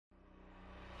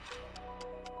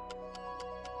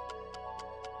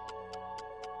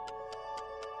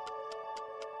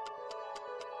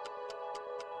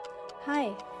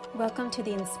Hi, welcome to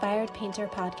the Inspired Painter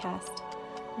podcast.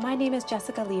 My name is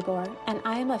Jessica Libor, and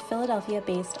I am a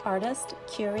Philadelphia-based artist,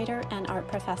 curator, and art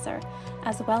professor,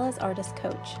 as well as artist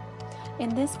coach.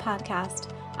 In this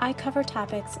podcast, I cover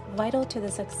topics vital to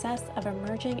the success of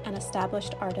emerging and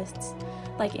established artists,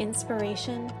 like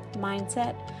inspiration,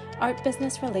 mindset, art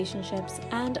business relationships,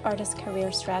 and artist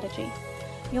career strategy.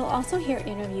 You'll also hear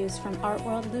interviews from art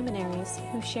world luminaries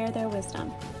who share their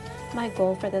wisdom. My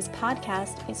goal for this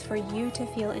podcast is for you to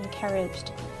feel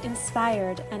encouraged,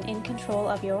 inspired, and in control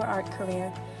of your art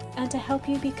career, and to help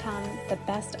you become the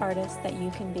best artist that you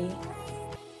can be.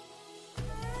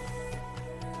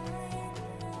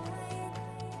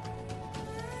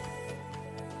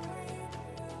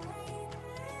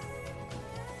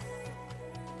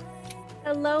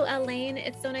 Hello, Alayne.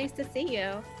 It's so nice to see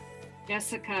you.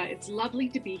 Jessica, it's lovely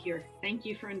to be here. Thank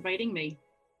you for inviting me.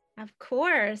 Of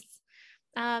course.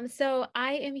 So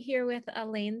I am here with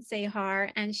Alayne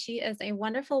Sahar, and she is a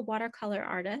wonderful watercolor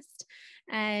artist.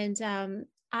 And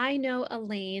I know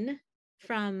Alayne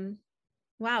from,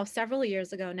 several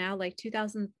years ago now, like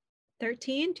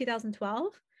 2013, 2012.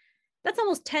 That's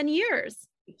almost 10 years.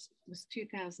 It was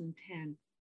 2010.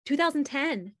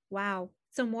 2010. Wow.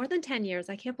 So more than 10 years.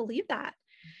 I can't believe that.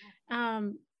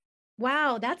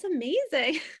 Wow, that's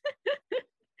amazing.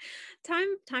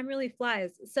 Time really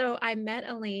flies. So I met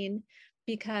Alayne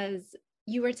because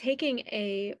you were taking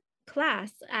a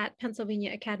class at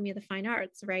Pennsylvania Academy of the Fine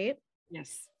Arts, right?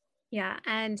 Yes. Yeah.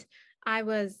 And I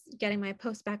was getting my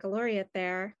post-baccalaureate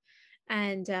there,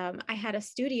 and I had a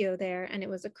studio there, and it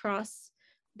was across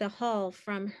the hall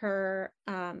from her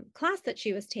class that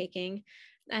she was taking.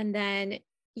 And then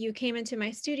you came into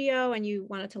my studio and you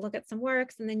wanted to look at some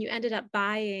works, and then you ended up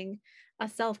buying a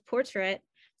self-portrait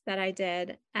that I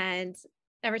did. And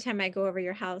every time I go over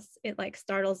your house, it like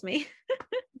startles me.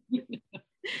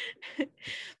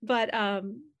 but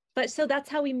so that's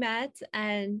how we met.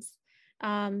 And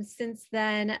since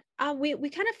then, we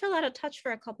kind of fell out of touch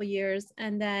for a couple years.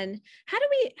 And then how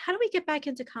do we get back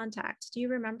into contact? Do you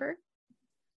remember?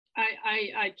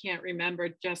 I can't remember,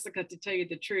 Jessica, to tell you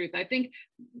the truth. I think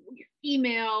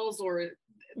emails or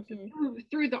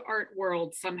through the art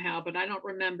world somehow, but I don't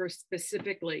remember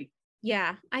specifically.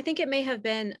 Yeah, I think it may have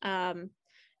been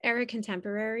Era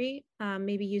Contemporary.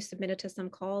 Maybe you submitted to some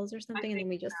calls or something, and then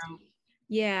we just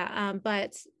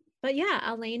but yeah,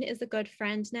 Alayne is a good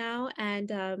friend now,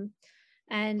 and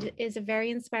is a very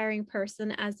inspiring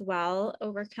person as well.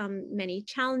 Overcome many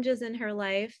challenges in her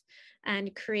life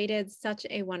and created such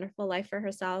a wonderful life for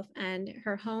herself. And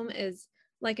her home is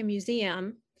like a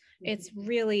museum. It's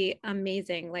really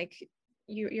amazing. Like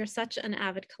you're such an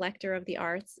avid collector of the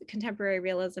arts, contemporary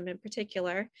realism in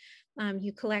particular.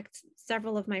 You collect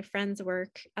several of my friends'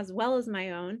 work as well as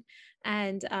my own,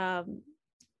 and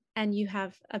you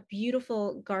have a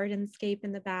beautiful gardenscape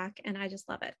in the back, and I just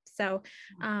love it. So,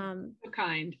 so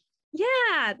kind.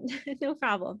 Yeah, no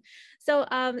problem. So,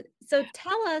 so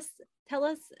tell us,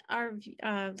 our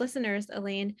listeners,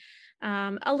 Alayne,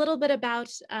 a little bit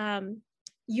about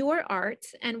your art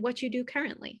and what you do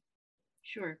currently.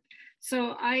 Sure.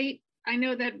 So I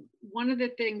know that one of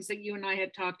the things that you and I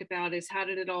had talked about is how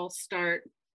did it all start?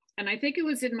 And I think it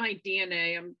was in my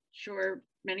DNA. I'm sure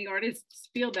many artists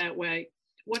feel that way.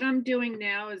 What I'm doing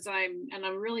now is I'm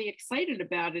really excited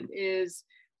about it, is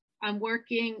I'm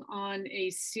working on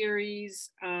a series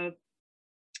of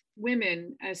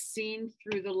women as seen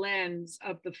through the lens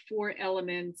of the four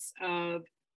elements of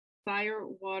fire,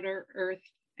 water, earth,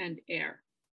 and air.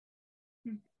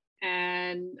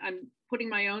 And I'm putting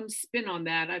my own spin on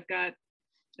that. I've got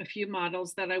a few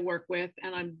models that I work with,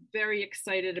 and I'm very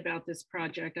excited about this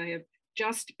project. I have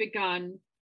just begun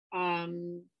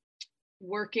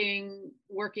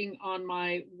working on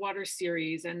my water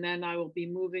series, and then I will be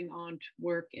moving on to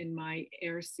work in my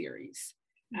air series.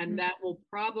 And that will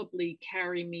probably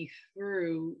carry me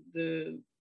through the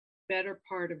better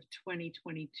part of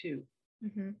 2022.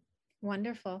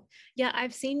 Wonderful. Yeah,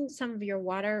 I've seen some of your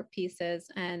water pieces,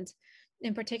 and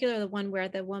in particular the one where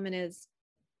the woman is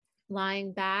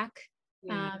lying back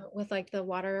with like the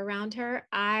water around her.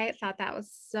 I thought that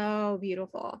was so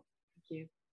beautiful. Thank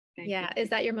you. Is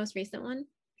that your most recent one?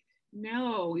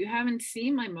 No, you haven't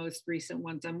seen my most recent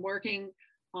ones. I'm working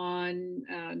on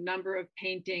a number of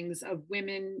paintings of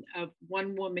women, of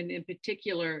one woman in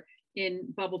particular,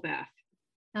 in bubble bath.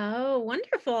 Oh,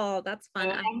 wonderful. That's fun.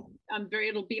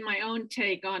 It'll be my own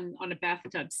take on a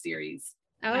bathtub series.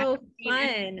 Oh,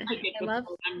 fun. I love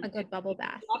a good bubble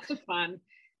bath. Lots of fun.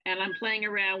 And I'm playing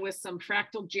around with some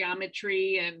fractal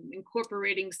geometry and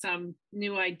incorporating some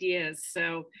new ideas.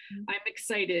 So I'm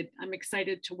excited. I'm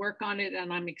excited to work on it,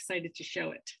 and I'm excited to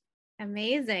show it.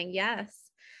 Amazing. Yes.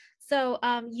 So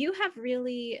you have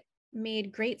really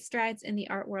made great strides in the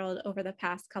art world over the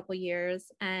past couple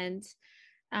years. And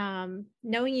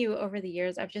knowing you over the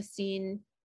years, I've just seen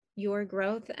your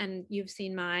growth and you've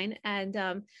seen mine.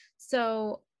 And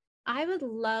so I would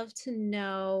love to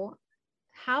know,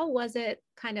 how was it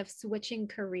kind of switching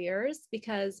careers?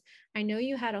 Because I know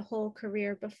you had a whole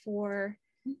career before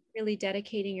really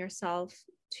dedicating yourself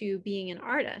to being an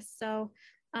artist. So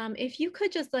if you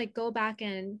could just like go back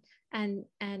and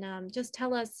just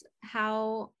tell us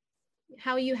how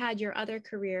you had your other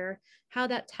career, how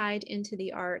that tied into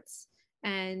the arts,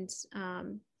 and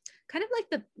kind of like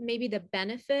the maybe the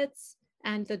benefits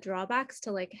and the drawbacks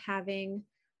to like having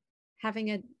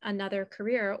another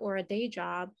career or a day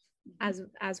job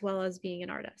as well as being an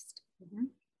artist. Mm-hmm.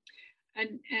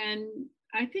 And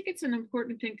I think it's an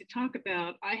important thing to talk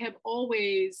about. I have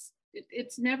always,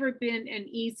 it's never been an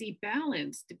easy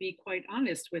balance, to be quite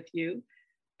honest with you,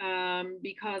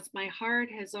 because my heart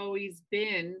has always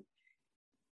been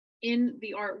in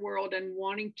the art world and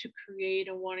wanting to create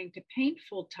and wanting to paint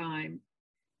full time.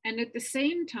 And at the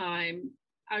same time,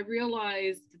 I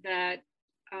realized that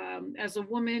as a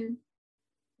woman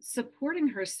supporting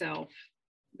herself,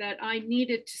 that I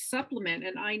needed to supplement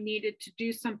and I needed to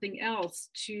do something else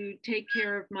to take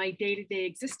care of my day-to-day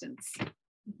existence.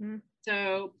 Mm-hmm.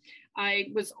 So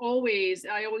I always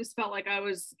felt like I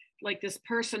was like this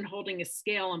person holding a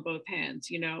scale in both hands,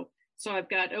 you know. So I've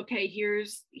got, okay,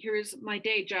 here's my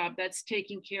day job that's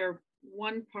taking care of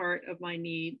one part of my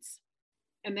needs.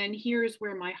 And then here's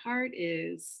where my heart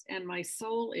is and my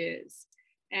soul is.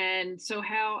 And so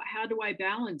how do I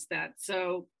balance that?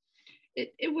 So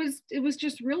it was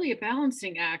just really a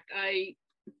balancing act. I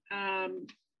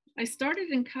started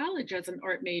in college as an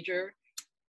art major,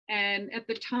 and at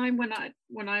the time when I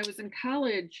was in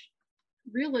college,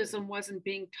 realism wasn't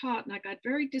being taught, and I got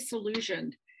very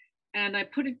disillusioned. And I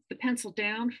put the pencil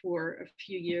down for a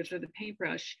few years, or the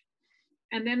paintbrush,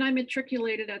 and then I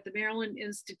matriculated at the Maryland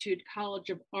Institute College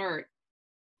of Art,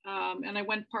 and I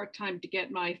went part-time to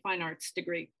get my fine arts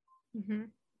degree. Mm-hmm.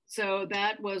 So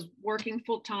that was working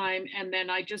full time. And then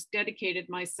I just dedicated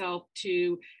myself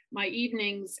to my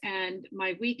evenings and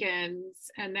my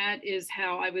weekends. And that is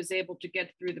how I was able to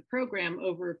get through the program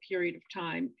over a period of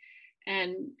time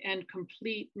and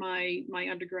complete my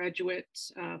undergraduate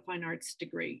fine arts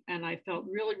degree. And I felt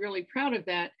really, really proud of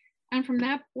that. And from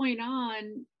that point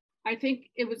on, I think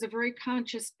it was a very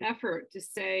conscious effort to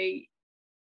say,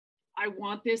 I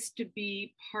want this to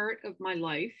be part of my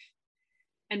life.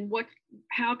 And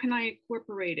how can I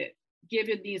incorporate it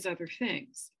given these other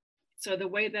things? So the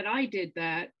way that I did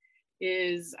that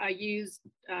is I used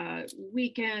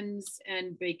weekends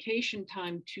and vacation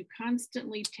time to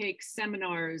constantly take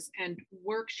seminars and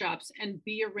workshops and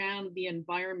be around the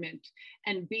environment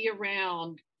and be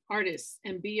around artists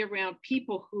and be around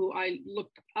people who I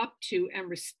looked up to and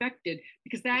respected,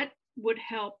 because that would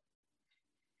help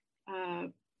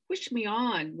push me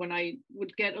on when I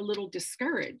would get a little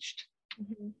discouraged.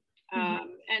 Mm-hmm.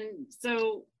 And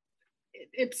so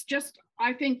it's just,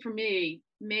 I think for me,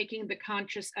 making the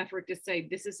conscious effort to say,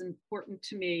 this is important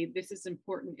to me, this is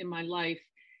important in my life,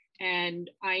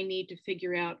 and I need to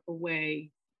figure out a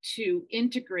way to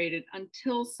integrate it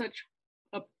until such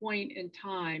a point in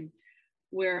time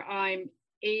where I'm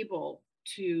able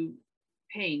to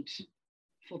paint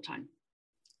full time.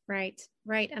 Right.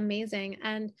 Amazing.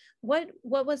 And what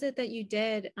was it that you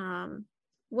did?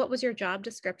 What was your job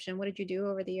description? What did you do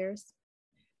over the years?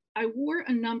 I wore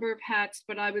a number of hats,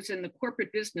 but I was in the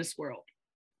corporate business world.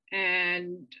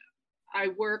 And I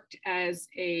worked as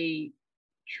a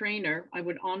trainer. I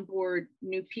would onboard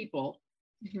new people.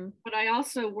 Mm-hmm. But I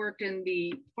also worked in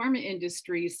the pharma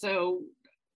industry. So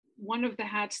one of the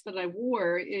hats that I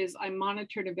wore is I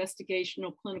monitored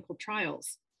investigational clinical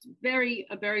trials. It's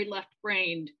a very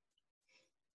left-brained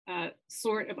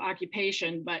sort of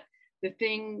occupation. But the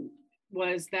thing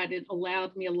was that it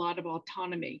allowed me a lot of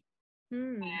autonomy.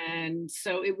 And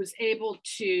so it was able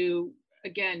to,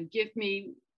 again, give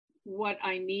me what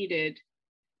I needed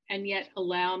and yet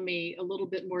allow me a little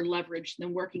bit more leverage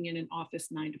than working in an office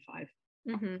 9 to 5.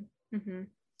 Mm-hmm. Mm-hmm.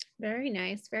 Very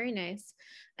nice. Very nice.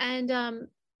 And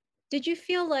did you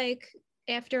feel like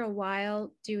after a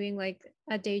while doing like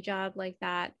a day job like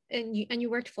that, and you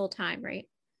worked full time, right?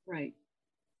 Right.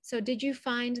 So did you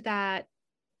find that,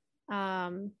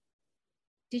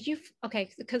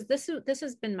 because this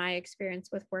has been my experience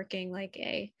with working like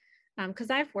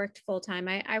because I've worked full time.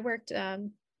 I worked a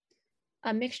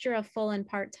mixture of full and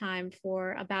part time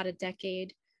for about a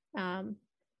decade, probably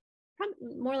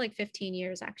more like 15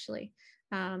 years actually,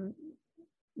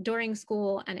 during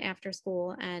school and after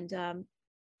school. And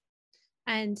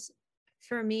And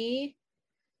for me,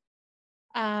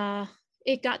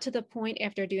 it got to the point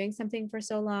after doing something for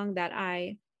so long that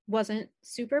I wasn't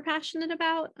super passionate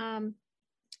about,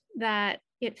 that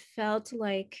it felt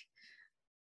like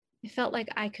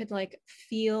I could like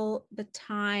feel the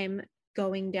time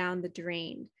going down the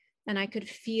drain, and I could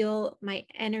feel my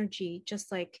energy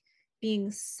just like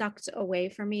being sucked away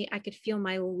from me. I could feel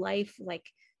my life like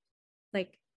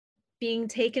being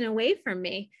taken away from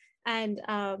me. And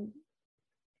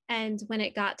when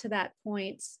it got to that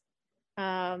point,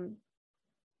 um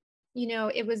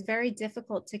it was very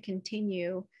difficult to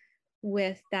continue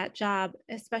with that job,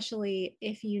 especially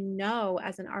if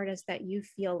as an artist that you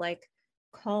feel like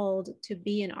called to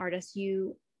be an artist.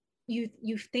 You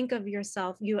think of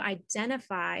yourself, you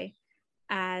identify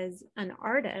as an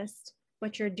artist,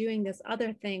 but you're doing this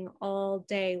other thing all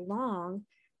day long.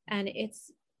 And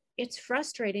it's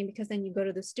frustrating because then you go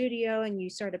to the studio and you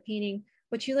start a painting,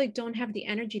 but you like don't have the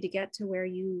energy to get to where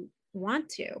you want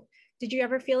to. Did you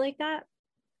ever feel like that?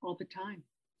 All the time.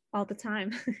 All the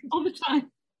time. All the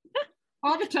time.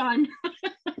 All the time.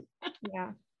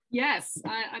 Yeah. Yes,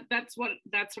 that's what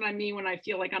I mean when I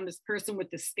feel like I'm this person with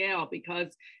the scale,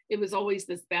 because it was always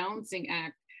this balancing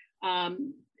act.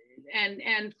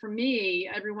 And for me,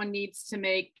 everyone needs to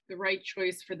make the right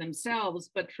choice for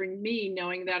themselves. But for me,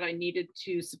 knowing that I needed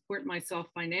to support myself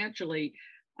financially,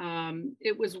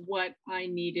 it was what I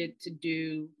needed to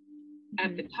do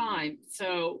at the time.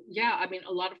 So yeah, I mean,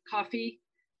 a lot of coffee,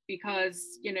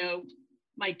 because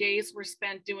my days were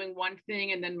spent doing one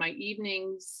thing, and then my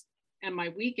evenings and my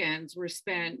weekends were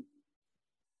spent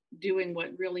doing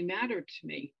what really mattered to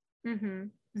me. Mm-hmm.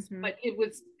 Mm-hmm. But it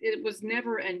was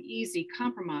never an easy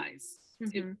compromise.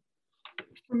 Mm-hmm.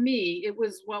 For me, it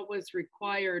was what was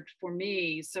required for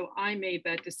me. So I made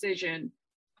that decision,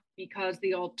 because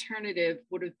the alternative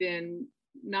would have been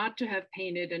not to have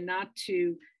painted and not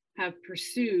to have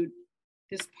pursued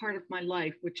this part of my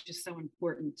life, which is so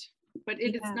important. But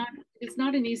it's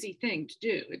not an easy thing to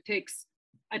do. It takes,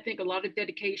 I think, a lot of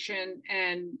dedication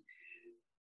and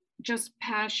just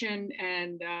passion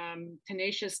and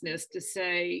tenaciousness to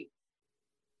say,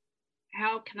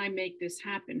 how can I make this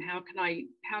happen? How can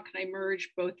I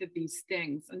merge both of these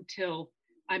things until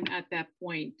I'm at that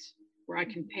point where I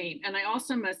can paint? And I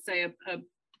also must say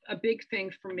a big thing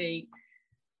for me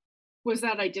was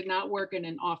that I did not work in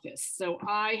an office. So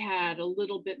I had a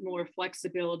little bit more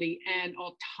flexibility and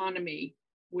autonomy,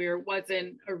 where it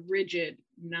wasn't a rigid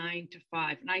 9 to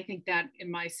 5. And I think that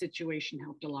in my situation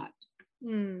helped a lot.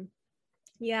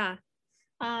 Yeah.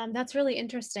 That's really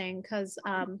interesting because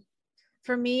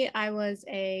for me, I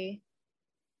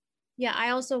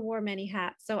also wore many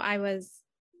hats. So I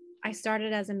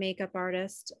started as a makeup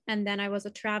artist, and then I was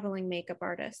a traveling makeup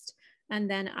artist. And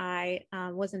then I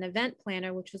was an event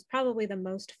planner, which was probably the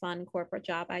most fun corporate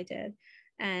job I did.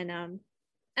 And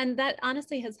that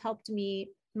honestly has helped me,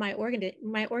 my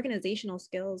organizational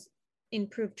skills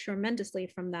improved tremendously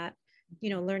from that,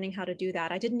 learning how to do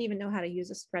that. I didn't even know how to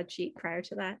use a spreadsheet prior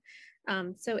to that.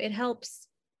 So it helps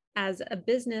as a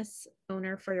business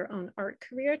owner for your own art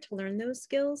career to learn those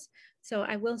skills. So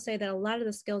I will say that a lot of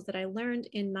the skills that I learned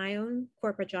in my own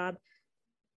corporate job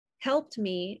helped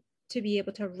me to be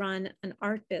able to run an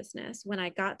art business when I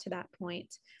got to that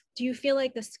point. Do you feel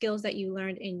like the skills that you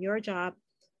learned in your job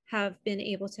have been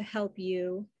able to help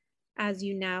you as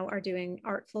you now are doing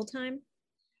art full time?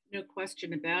 No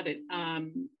question about it.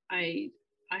 I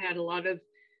had a lot of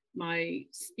my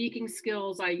speaking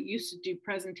skills. I used to do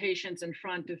presentations in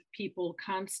front of people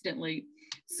constantly.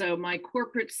 So my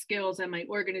corporate skills and my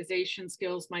organization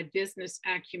skills, my business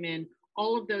acumen,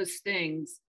 all of those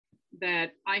things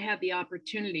that I had the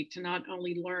opportunity to not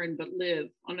only learn but live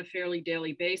on a fairly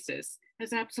daily basis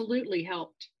has absolutely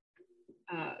helped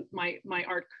my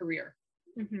art career,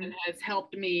 and has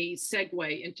helped me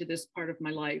segue into this part of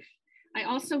my life. I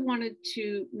also wanted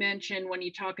to mention, when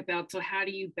you talk about, so how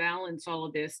do you balance all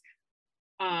of this?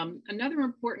 Another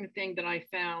important thing that I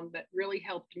found that really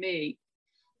helped me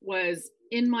was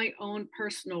in my own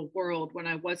personal world when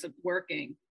I wasn't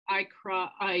working. I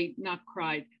cried,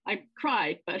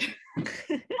 but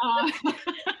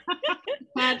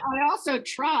but I also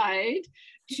tried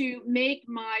to make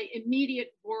my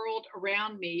immediate world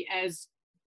around me as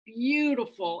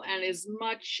beautiful and as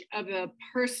much of a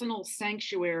personal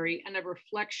sanctuary and a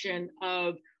reflection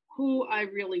of who I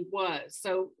really was.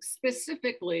 So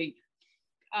specifically,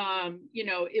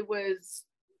 it was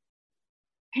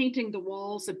painting the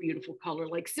walls a beautiful color,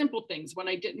 like simple things when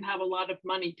I didn't have a lot of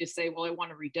money to say, well, I want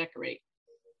to redecorate.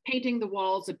 Painting the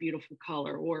walls a beautiful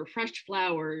color, or fresh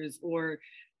flowers, or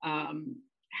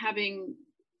having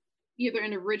either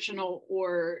an original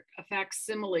or a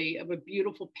facsimile of a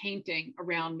beautiful painting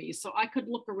around me. So I could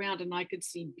look around and I could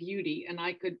see beauty and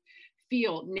I could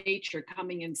feel nature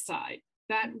coming inside.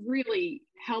 That really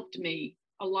helped me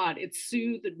a lot. It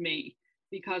soothed me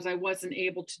because I wasn't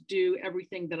able to do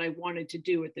everything that I wanted to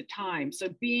do at the time. So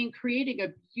creating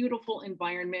a beautiful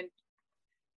environment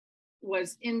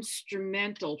was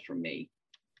instrumental for me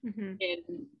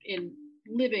in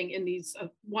living in these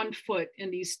 1 foot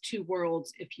in these 2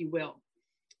 worlds, if you will.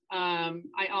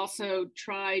 I also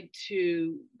tried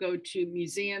to go to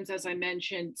museums, as I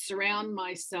mentioned, surround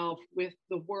myself with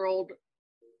the world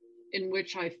in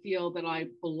which I feel that I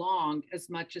belong as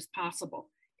much as possible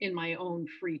in my own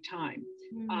free time.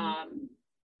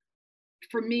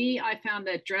 For me, I found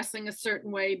that dressing a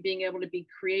certain way, being able to be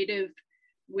creative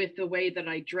with the way that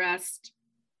I dressed,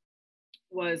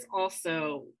 was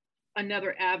also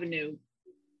another avenue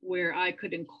where I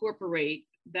could incorporate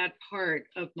that part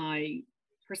of my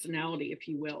personality, if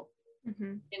you will,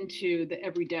 into the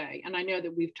everyday. And I know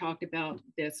that we've talked about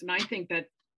this, and I think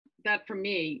that for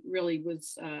me really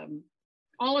was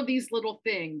all of these little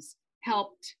things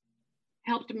helped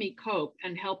me cope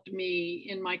and helped me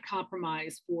in my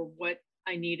compromise for what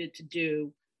I needed to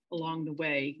do along the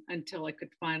way until I could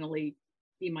finally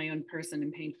be my own person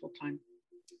in painful time.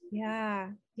 Yeah.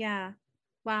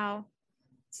 Wow.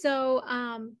 So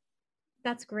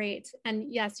that's great.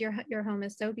 And yes, your home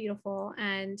is so beautiful.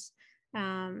 And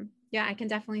yeah, I can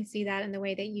definitely see that in the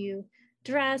way that you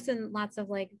dress and lots of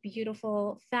like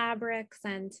beautiful fabrics,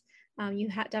 and you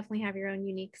definitely have your own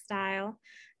unique style.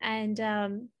 And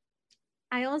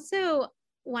I also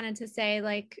wanted to say,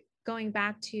 like, going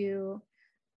back to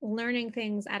learning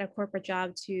things at a corporate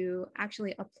job to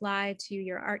actually apply to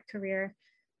your art career,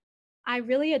 I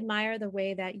really admire the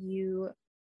way that you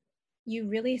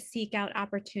really seek out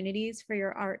opportunities for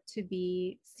your art to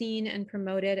be seen and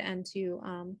promoted, and to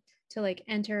like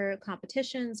enter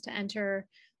competitions, to enter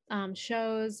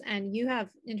shows. And you have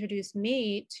introduced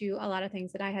me to a lot of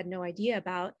things that I had no idea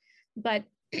about, but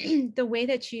the way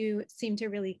that you seem to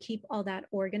really keep all that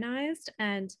organized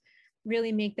and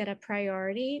really make that a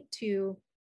priority to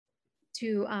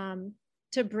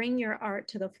bring your art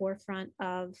to the forefront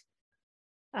of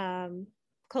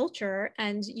culture,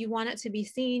 and you want it to be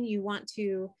seen, you want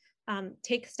to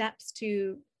take steps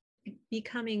to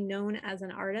becoming known as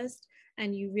an artist,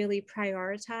 and you really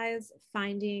prioritize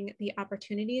finding the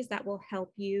opportunities that will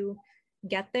help you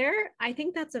get there. I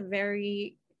think that's a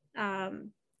very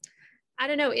I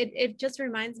don't know, it just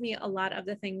reminds me a lot of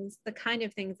the kind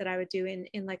of things that I would do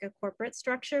in like a corporate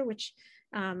structure, which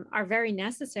are very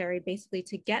necessary basically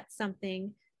to get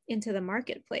something into the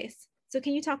marketplace. So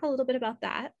can you talk a little bit about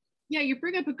that? Yeah, you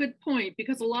bring up a good point,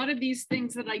 because a lot of these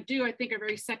things that I do, I think, are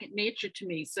very second nature to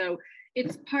me. So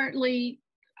it's partly,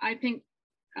 I think,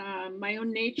 my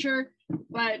own nature.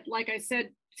 But like I said,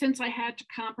 since I had to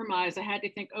compromise, I had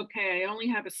to think, okay, I only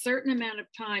have a certain amount of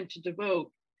time to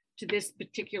devote to this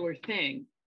particular thing.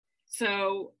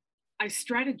 So I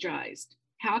strategized.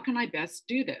 How can I best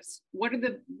do this? What are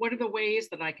the ways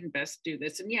that I can best do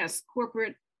this? And yes,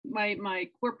 my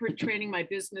corporate training, my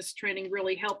business training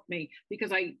really helped me,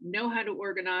 because I know how to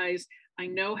organize. I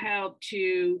know how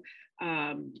to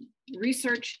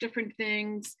research different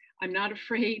things. I'm not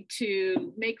afraid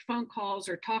to make phone calls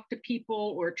or talk to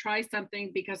people or try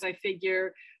something, because I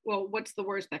figure, well, what's the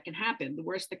worst that can happen? The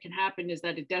worst that can happen is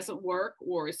that it doesn't work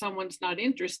or someone's not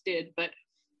interested. But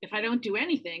if I don't do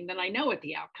anything, then I know what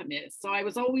the outcome is. So I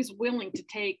was always willing to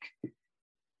take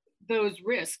those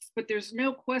risks. But there's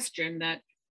no question that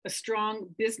a strong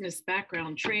business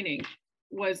background training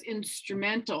was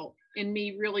instrumental in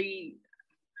me really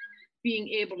being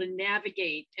able to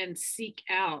navigate and seek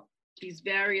out these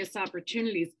various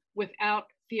opportunities without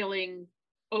feeling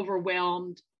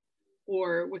overwhelmed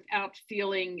or without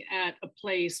feeling at a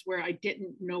place where I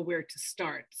didn't know where to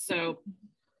start. So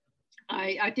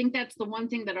I think that's the one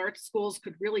thing that art schools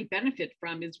could really benefit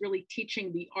from, is really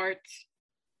teaching the art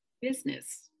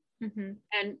business.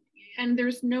 And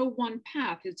there's no one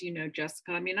path, as you know,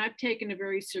 Jessica. I mean, I've taken a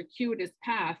very circuitous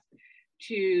path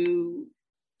to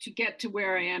get to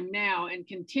where I am now and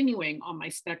continuing on my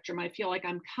spectrum. I feel like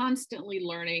I'm constantly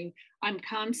learning. I'm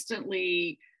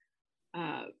constantly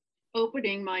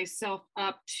opening myself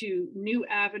up to new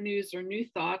avenues or new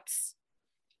thoughts.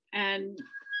 And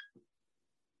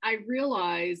I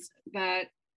realize that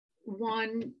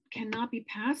one cannot be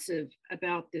passive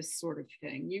about this sort of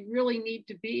thing. You really need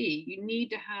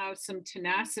to have some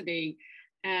tenacity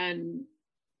and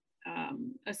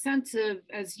a sense of,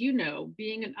 as you know,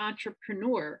 being an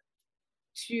entrepreneur,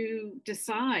 to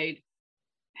decide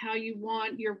how you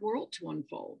want your world to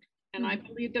unfold. And I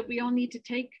believe that we all need to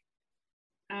take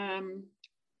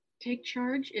take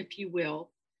charge, if you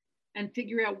will, and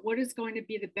figure out what is going to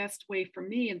be the best way for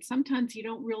me. And sometimes you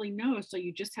don't really know. So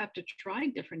you just have to try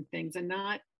different things and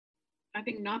not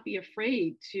be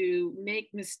afraid to make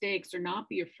mistakes, or not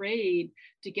be afraid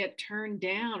to get turned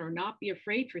down, or not be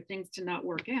afraid for things to not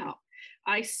work out.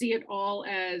 I see it all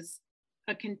as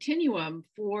a continuum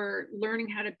for learning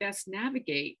how to best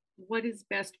navigate what is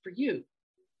best for you.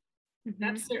 Mm-hmm.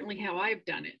 That's certainly how I've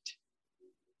done it.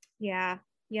 Yeah.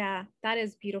 Yeah. That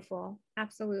is beautiful.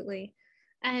 Absolutely.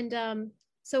 And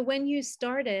so when you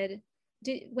started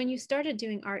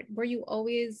doing art, were you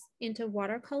always into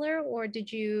watercolor, or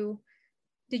did you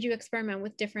experiment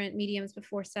with different mediums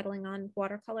before settling on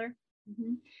watercolor?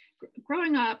 Mm-hmm.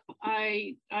 Growing up,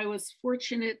 I was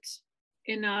fortunate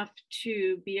enough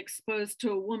to be exposed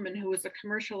to a woman who was a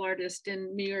commercial artist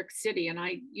in New York City. And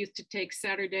I used to take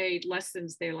Saturday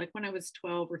lessons there, like when I was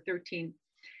 12 or 13.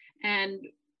 And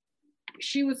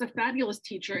she was a fabulous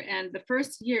teacher. And the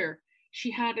first year, she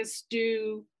had us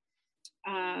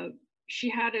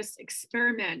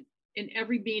experiment in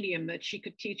every medium that she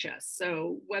could teach us.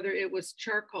 So whether it was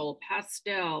charcoal,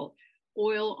 pastel,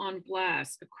 oil on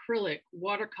glass, acrylic,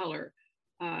 watercolor,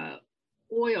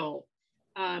 oil,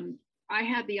 I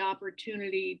had the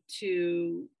opportunity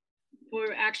she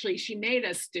made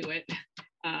us do it,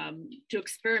 to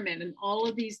experiment in all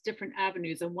of these different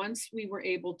avenues. And once we were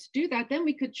able to do that, then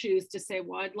we could choose to say,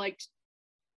 well, I'd like to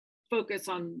focus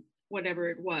on whatever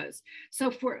it was.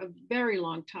 So for a very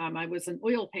long time, I was an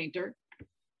oil painter.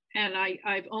 And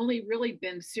I've only really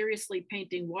been seriously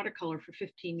painting watercolor for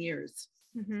 15 years.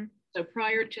 Mm-hmm. So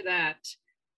prior to that,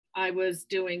 I was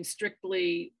doing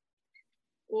strictly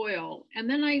oil. And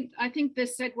then I think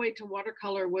this segue to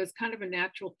watercolor was kind of a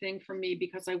natural thing for me,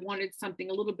 because I wanted something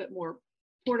a little bit more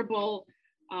portable.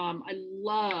 I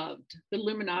loved the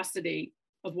luminosity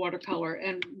of watercolor.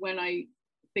 And when I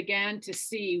began to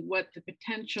see what the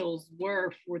potentials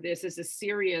were for this as a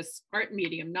serious art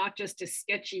medium, not just a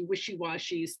sketchy,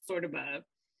 wishy-washy sort of a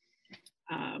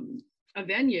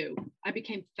venue, I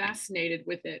became fascinated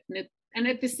with it. And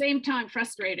at the same time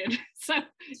frustrated. So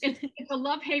it's a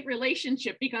love-hate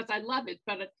relationship, because I love it,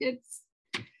 but it's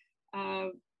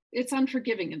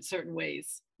unforgiving in certain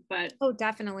ways. But oh,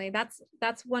 definitely. That's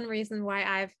one reason why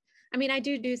I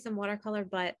do some watercolor,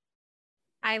 but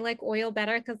I like oil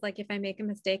better, because like if I make a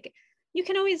mistake, you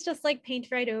can always just like paint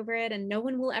right over it and no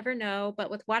one will ever know.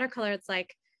 But with watercolor, it's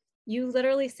like you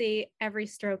literally see every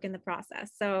stroke in the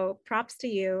process. So props to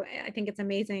you. I think it's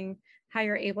amazing how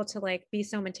you're able to like be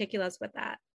so meticulous with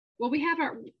that. Well, we have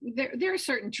there are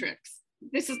certain tricks.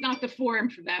 This is not the forum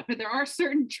for that, but there are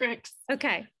certain tricks.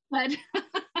 Okay. But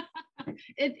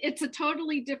it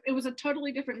was a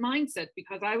totally different mindset,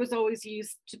 because I was always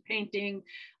used to painting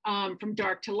from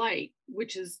dark to light,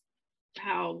 which is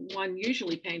how one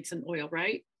usually paints in oil,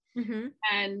 right? Mm-hmm.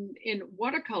 And in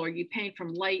watercolor, you paint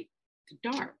from light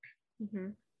to dark. Mm-hmm.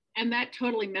 And that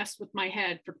totally messed with my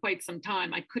head for quite some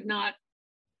time. I could not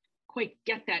quite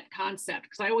get that concept,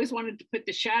 because I always wanted to put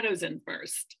the shadows in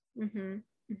first. Mm-hmm.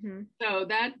 Mm-hmm. So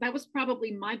that was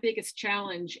probably my biggest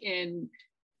challenge in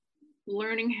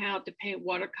learning how to paint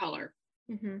watercolor,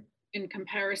 mm-hmm. in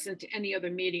comparison to any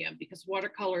other medium, because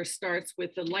watercolor starts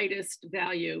with the lightest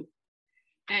value,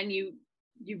 and you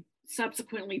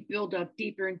subsequently build up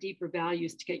deeper and deeper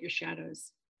values to get your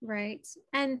shadows. Right.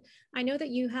 And I know that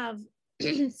you have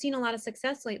seen a lot of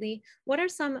success lately. What are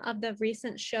some of the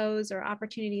recent shows or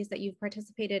opportunities that you've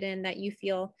participated in that you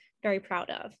feel very proud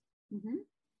of? Mm-hmm.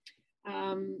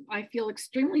 I feel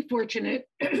extremely fortunate.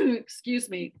 Excuse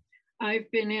me.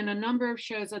 I've been in a number of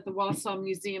shows at the Wausau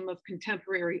Museum of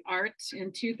Contemporary Art.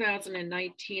 In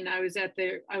 2019, I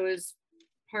was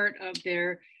part of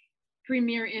their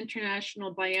premier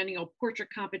international biennial portrait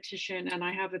competition, and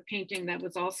I have a painting that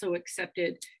was also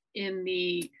accepted in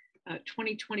the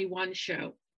 2021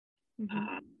 show.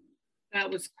 Mm-hmm. That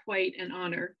was quite an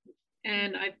honor.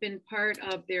 And I've been part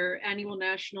of their annual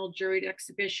national juried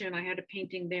exhibition. I had a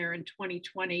painting there in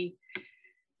 2020.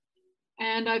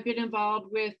 And I've been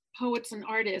involved with poets and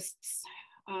artists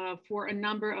for a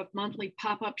number of monthly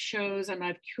pop-up shows, and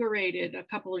I've curated a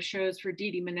couple of shows for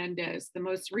Didi Menendez, the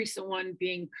most recent one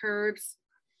being Curves,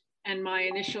 and my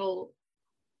initial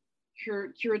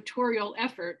curatorial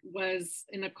effort was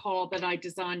in a call that I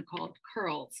designed called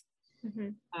Curls.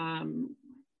 Mm-hmm.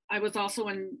 I was also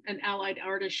in an Allied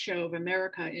Artist Show of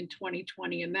America in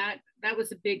 2020, and that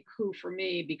was a big coup for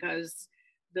me, because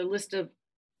the list of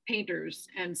painters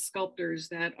and sculptors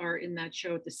that are in that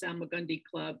show at the Salmagundi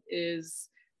Club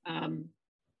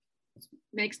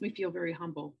makes me feel very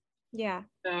humble. Yeah.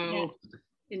 So, yeah.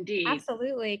 Indeed.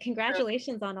 Absolutely.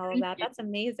 Congratulations on all of that. That's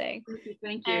amazing.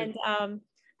 Thank you. And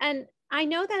And I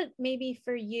know that maybe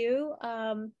for you,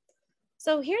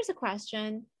 so here's a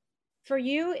question. For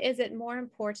you, is it more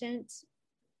important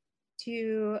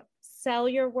to sell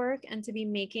your work and to be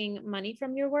making money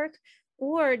from your work?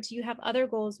 Or do you have other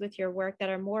goals with your work that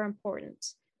are more important,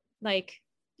 like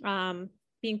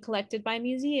being collected by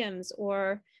museums,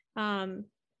 or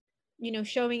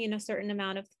showing in a certain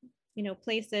amount of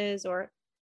places, or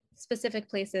specific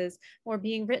places, or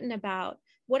being written about?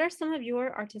 What are some of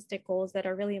your artistic goals that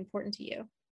are really important to you?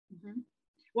 Mm-hmm.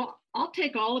 Well, I'll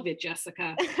take all of it,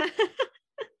 Jessica.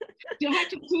 Do I have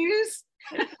to choose?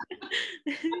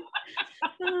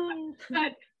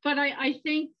 but I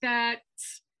think that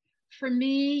for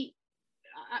me,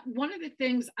 one of the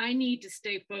things I need to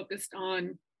stay focused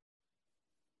on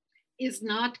is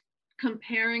not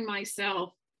comparing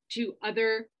myself to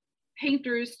other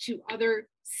painters, to other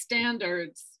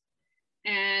standards,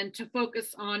 and to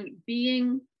focus on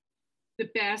being the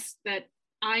best that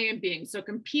I am being. So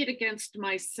compete against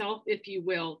myself, if you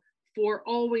will, for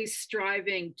always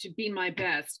striving to be my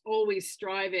best, always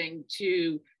striving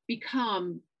to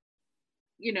become,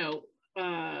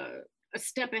 a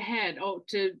step ahead,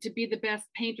 to be the best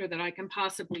painter that I can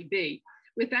possibly be.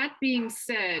 With that being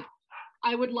said,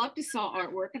 I would love to sell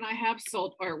artwork, and I have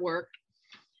sold artwork.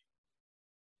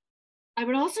 I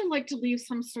would also like to leave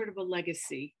some sort of a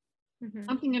legacy,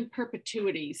 something in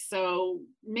perpetuity. So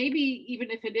maybe even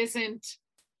if it isn't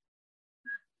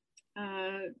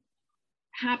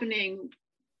happening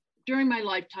during my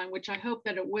lifetime, which I hope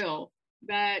that it will,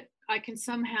 that I can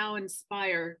somehow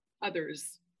inspire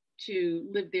others to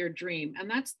live their dream. And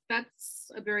that's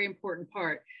a very important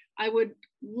part. I would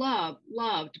love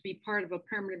to be part of a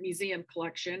permanent museum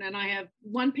collection. And I have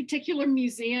one particular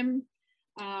museum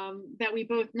that we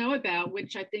both know about,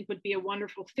 which I think would be a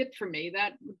wonderful fit for me.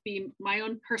 That would be my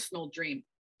own personal dream.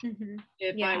 Mm-hmm.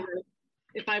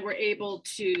 If I were able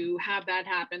to have that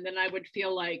happen, then I would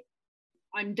feel like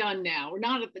I'm done now. Or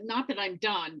not that I'm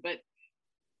done, but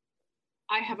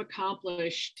I have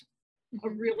accomplished a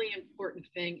really important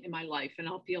thing in my life, and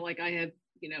I'll feel like I have,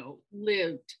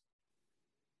 lived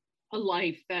a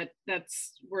life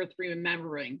that's worth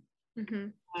remembering. Mm-hmm.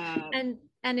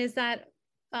 And is that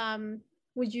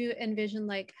would you envision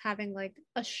like having like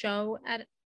a show at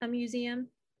a museum?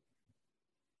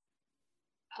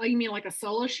 Oh, you mean like a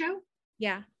solo show?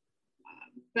 Yeah.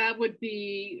 That would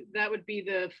be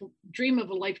the dream of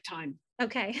a lifetime.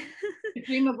 Okay. The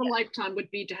dream of a lifetime would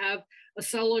be to have a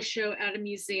solo show at a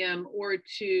museum, or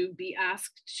to be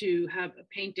asked to have a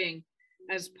painting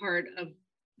as part of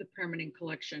the permanent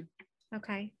collection.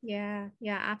 Okay. Yeah,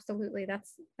 absolutely.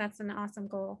 That's an awesome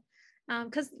goal.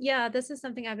 Because this is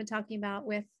something I've been talking about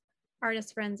with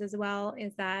artist friends as well,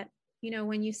 is that,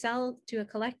 when you sell to a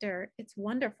collector, it's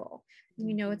wonderful.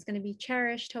 It's going to be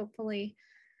cherished, hopefully.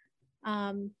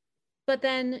 But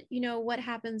then, what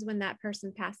happens when that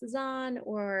person passes on,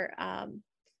 or,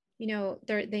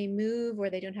 they move, or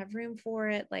they don't have room for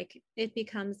it? Like, it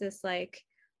becomes this like,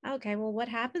 okay, well, what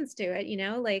happens to it?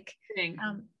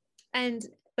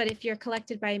 But if you're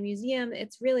collected by a museum,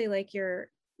 it's really like your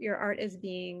art is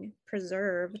being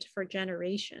preserved for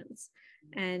generations.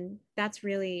 And that's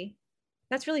really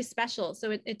special.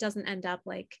 So it doesn't end up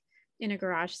like in a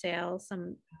garage sale,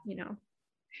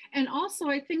 And also,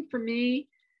 I think for me,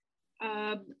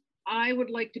 I would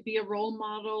like to be a role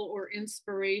model or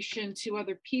inspiration to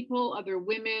other people, other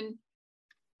women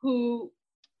who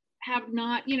have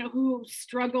not, who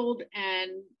struggled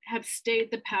and have stayed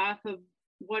the path of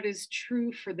what is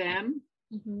true for them,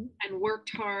 and worked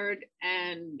hard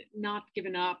and not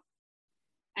given up,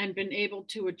 and been able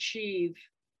to achieve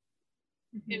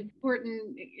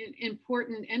important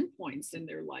endpoints in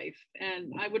their life.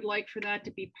 And I would like for that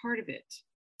to be part of it.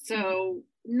 So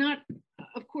not,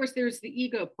 of course, there's the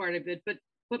ego part of it, but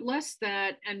less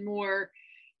that and more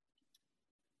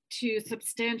to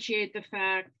substantiate the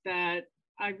fact that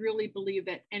I really believe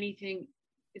that anything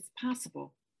is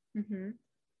possible.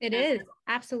 It is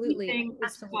absolutely, anything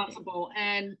is possible,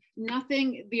 and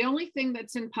nothing. The only thing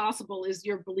that's impossible is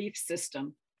your belief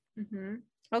system.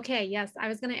 Okay, yes, I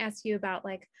was going to ask you about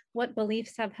like what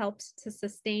beliefs have helped to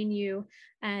sustain you,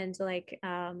 and like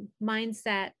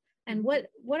mindset, and what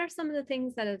are some of the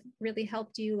things that have really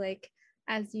helped you, like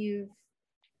as you've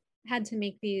had to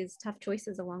make these tough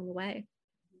choices along the way?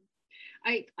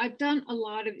 I've done a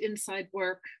lot of inside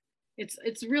work.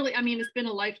 It's really, I mean, it's been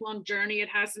a lifelong journey. It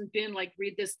hasn't been like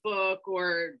read this book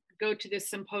or go to this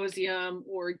symposium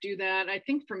or do that. I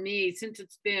think for me, since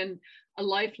it's been a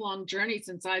lifelong journey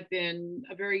since I've been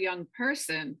a very young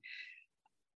person,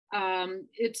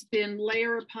 it's been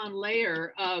layer upon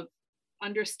layer of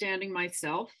understanding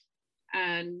myself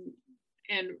and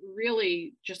and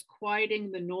really just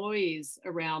quieting the noise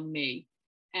around me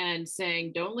and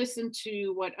saying, don't listen to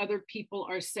what other people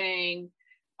are saying.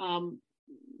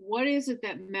 What is it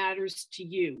that matters to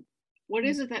you? What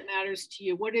is it that matters to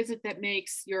you? What is it that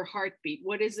makes your heart beat?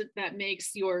 What is it that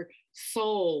makes your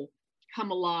soul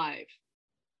come alive?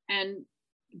 And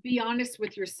be honest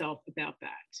with yourself about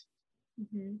that.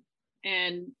 Mm-hmm.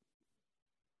 And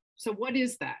so, what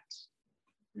is that?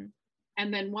 Mm-hmm.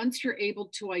 And then once you're able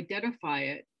to identify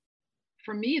it,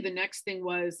 for me, the next thing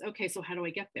was, okay, so how do I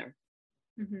get there?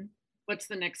 Mm-hmm. What's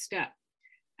the next step?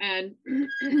 And,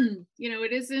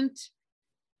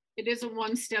 it isn't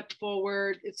one step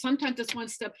forward. Sometimes it's one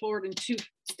step forward and two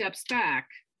steps back.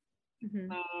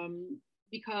 Mm-hmm.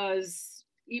 Because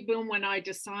even when I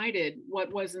decided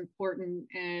what was important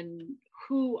and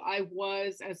who I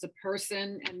was as a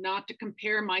person, and not to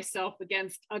compare myself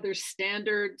against other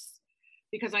standards,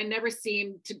 because I never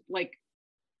seemed to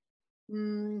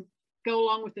go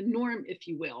along with the norm, if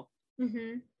you will,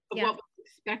 mm-hmm. of what was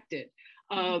expected,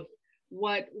 of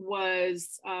what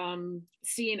was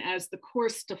seen as the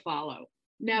course to follow.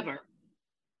 Never.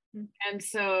 Mm-hmm. And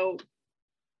so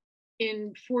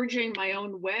in forging my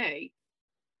own way,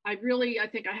 I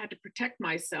think I had to protect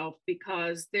myself,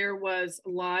 because there was a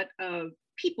lot of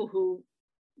people who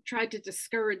tried to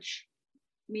discourage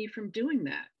me from doing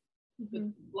that. Mm-hmm.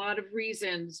 With a lot of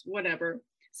reasons, whatever.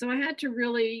 So I had to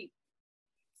really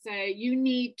say, you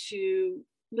need to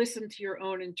listen to your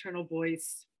own internal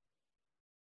voice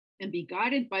and be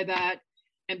guided by that,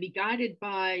 and be guided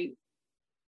by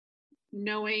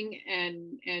knowing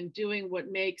and doing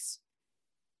what makes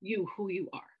you who you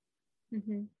are.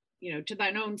 Mm-hmm. To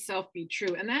thine own self be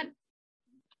true. And that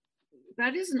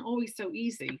isn't always so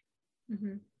easy.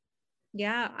 Mm-hmm.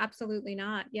 Yeah, absolutely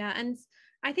not. Yeah. And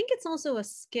I think it's also a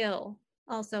skill,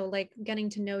 also, like getting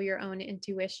to know your own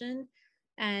intuition,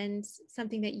 and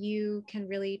something that you can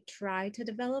really try to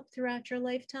develop throughout your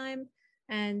lifetime.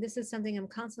 And this is something I'm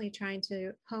constantly trying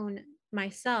to hone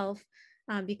myself,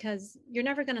 because you're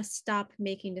never going to stop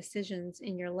making decisions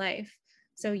in your life.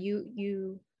 So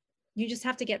you just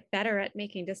have to get better at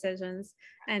making decisions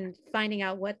and finding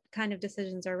out what kind of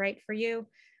decisions are right for you.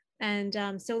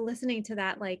 And so listening to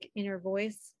that inner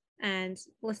voice, and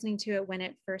listening to it when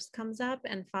it first comes up,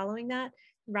 and following that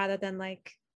rather than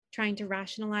trying to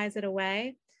rationalize it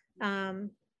away.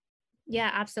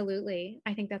 Yeah, absolutely.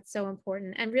 I think that's so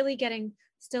important, and really getting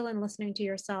still and listening to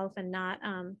yourself, and not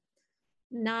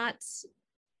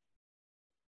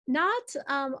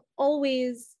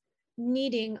always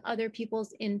needing other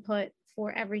people's input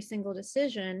for every single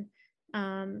decision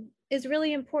is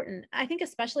really important. I think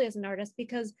especially as an artist,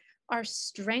 because our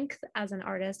strength as an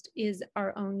artist is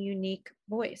our own unique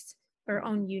voice,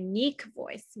 and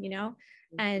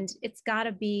it's got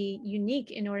to be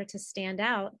unique in order to stand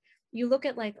out. You look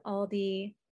at all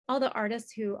the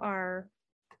artists who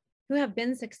have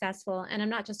been successful, and I'm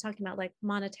not just talking about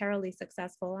monetarily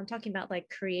successful, I'm talking about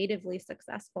creatively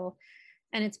successful.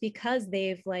 And it's because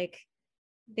they've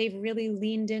really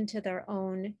leaned into their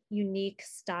own unique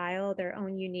style, their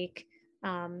own unique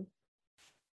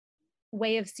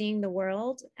way of seeing the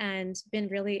world, and been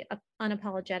really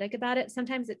unapologetic about it.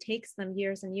 Sometimes it takes them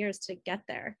years and years to get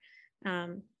there.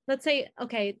 Let's say,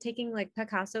 okay, taking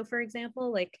Picasso, for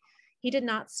example, he did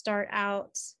not start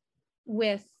out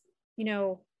with,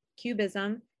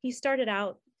 Cubism. He started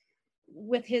out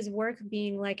with his work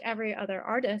being like every other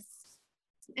artist.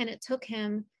 And it took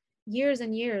him years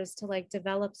and years to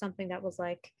develop something that was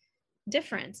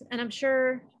different. And I'm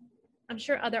sure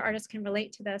other artists can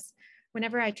relate to this.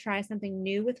 Whenever I try something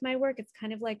new with my work, it's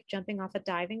kind of like jumping off a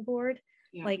diving board.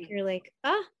 Yeah. You're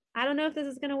I don't know if this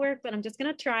is going to work, but I'm just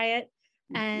going to try it.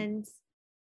 Mm-hmm.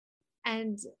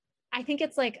 And I think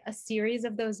it's a series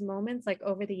of those moments,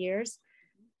 over the years,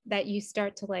 that you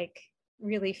start to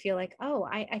really feel oh,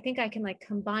 I think I can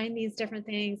combine these different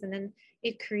things. And then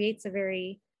it creates a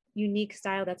very unique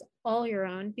style that's all your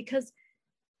own, because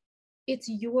it's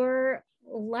your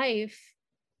life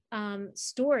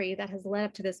story that has led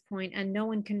up to this point, and no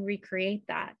one can recreate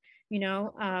that.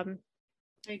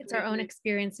 It's our own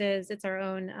experiences, it's our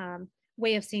own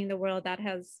way of seeing the world that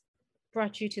has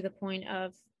brought you to the point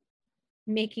of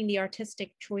making the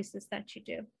artistic choices that you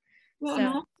do. Well,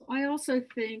 so, I also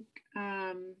think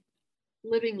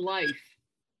living life,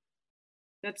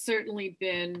 that's certainly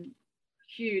been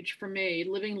huge for me,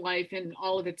 living life in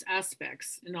all of its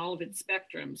aspects, in all of its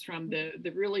spectrums, from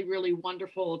the really, really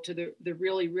wonderful to the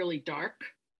really, really dark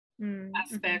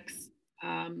aspects.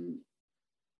 And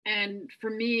for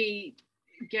me,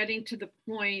 getting to the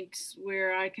point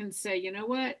where I can say, you know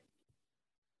what?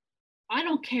 I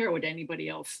don't care what anybody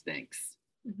else thinks.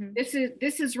 Mm-hmm.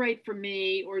 This is right for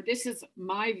me, or this is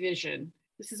my vision.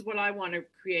 This is what I want to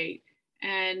create.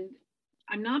 And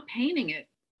I'm not painting it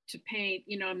to paint,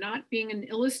 you know, I'm not being an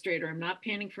illustrator. I'm not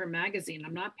painting for a magazine.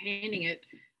 I'm not painting it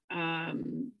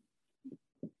um,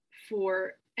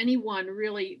 for anyone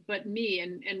really but me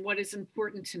and what is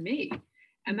important to me.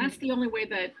 And that's the only way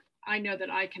that I know that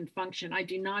I can function. I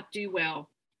do not do well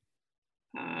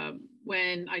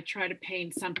when I try to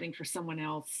paint something for someone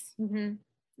else. Mm-hmm.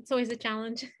 It's always a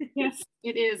challenge. Yes,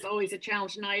 it is always a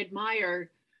challenge. And I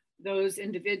admire those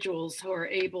individuals who are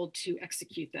able to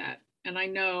execute that. And I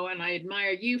know, and I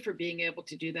admire you for being able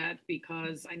to do that,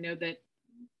 because I know that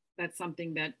that's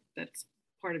something that's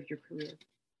part of your career.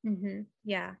 Mm-hmm.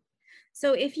 Yeah.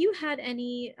 So if you had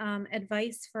any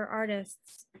advice for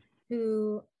artists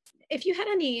who, if you had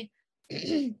any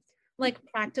like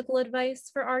practical advice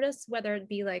for artists, whether it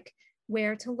be like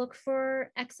where to look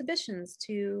for exhibitions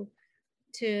to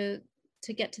to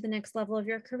get to the next level of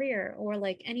your career, or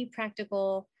like any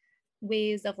practical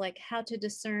ways of like how to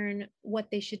discern what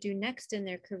they should do next in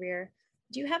their career,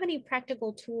 do you have any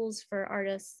practical tools for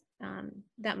artists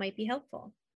that might be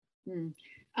helpful?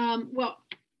 Well,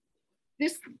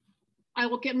 this I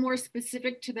will get more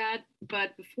specific to that,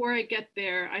 but before I get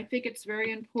there, I think it's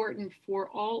very important for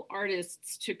all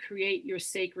artists to create your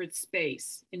sacred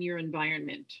space in your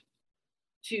environment,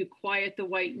 to quiet the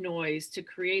white noise, to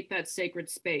create that sacred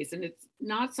space. And it's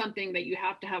not something that you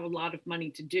have to have a lot of money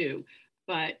to do,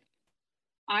 but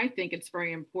I think it's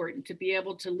very important to be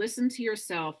able to listen to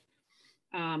yourself.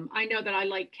 I know that I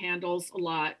like candles a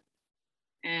lot,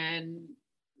 and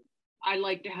I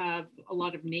like to have a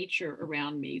lot of nature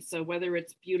around me. So whether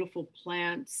it's beautiful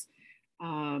plants,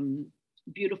 um,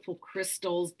 beautiful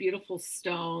crystals, beautiful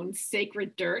stones,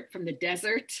 sacred dirt from the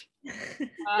desert,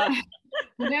 uh,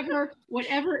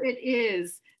 whatever it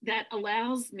is that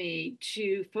allows me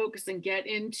to focus and get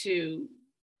into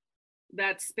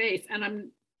that space.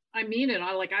 And I mean it.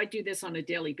 I do this on a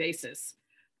daily basis.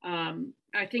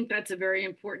 I think that's a very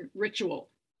important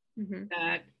ritual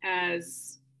that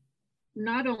as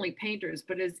not only painters,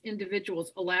 but as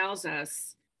individuals allows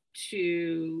us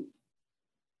to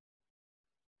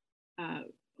uh,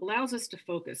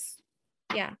 focus.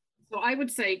 Yeah. So I would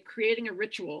say creating a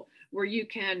ritual where you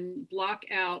can block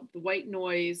out the white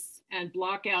noise and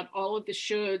block out all of the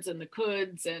shoulds and the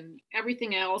coulds and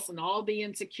everything else and all the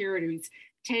insecurities.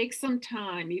 Take some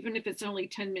time, even if it's only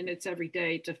 10 minutes every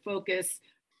day, to focus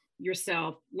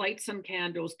yourself, light some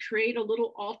candles, create a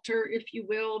little altar, if you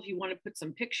will, if you want to put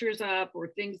some pictures up or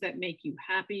things that make you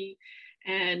happy,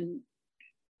 and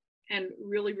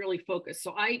really, really focus.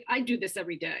 So I do this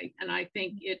every day, and I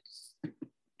think it's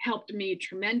helped me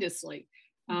tremendously.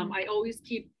 I always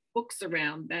keep books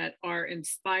around that are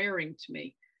inspiring to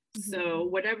me. So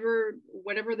whatever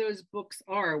those books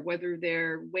are, whether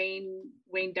they're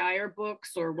Wayne Dyer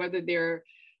books or whether they're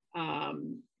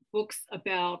books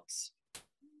about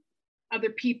other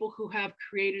people who have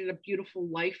created a beautiful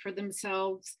life for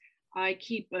themselves, I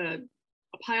keep a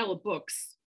pile of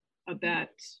books of that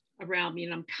around me,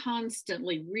 and I'm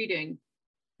constantly reading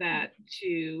that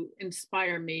to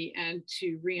inspire me and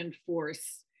to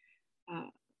reinforce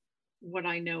what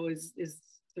I know is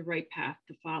the right path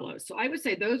to follow. So I would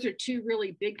say those are two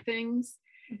really big things.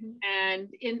 And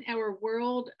in our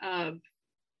world of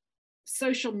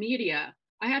social media,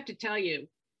 I have to tell you,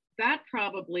 that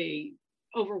probably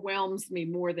overwhelms me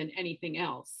more than anything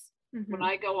else. When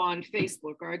I go on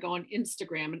Facebook or I go on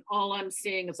Instagram, and all I'm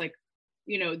seeing is like,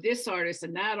 you know, this artist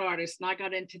and that artist, and I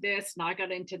got into this and I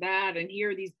got into that, and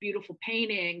here are these beautiful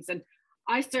paintings. And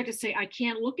I start to say, I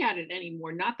can't look at it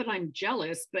anymore. Not that I'm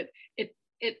jealous, but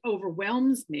it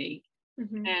overwhelms me.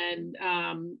 And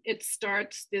it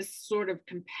starts this sort of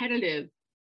competitive,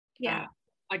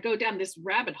 I go down this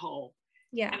rabbit hole,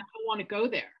 and I don't want to go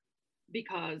there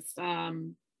because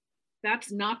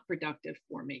that's not productive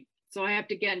for me. So I have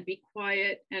to, again, be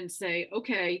quiet and say,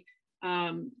 okay,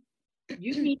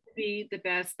 you need to be the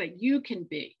best that you can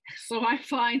be. So I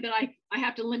find that I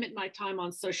have to limit my time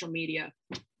on social media.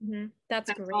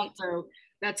 That's great.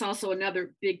 That's also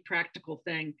another big practical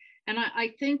thing. And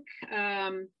I think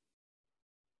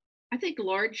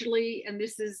largely, and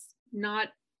this is not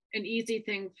an easy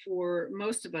thing for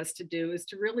most of us to do, is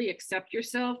to really accept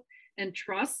yourself and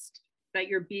trust that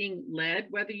you're being led,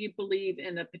 whether you believe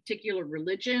in a particular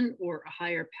religion or a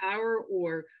higher power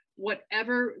or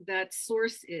whatever that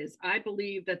source is. I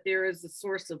believe that there is a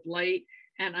source of light,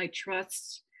 and I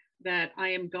trust that I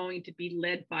am going to be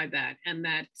led by that, and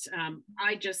that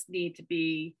I just need to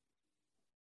be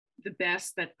the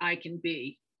best that I can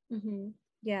be.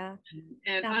 Yeah.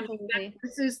 And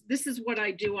this is what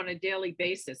I do on a daily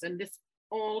basis. And this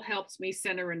all helps me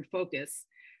center and focus.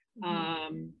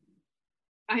 Mm-hmm.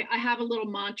 I have a little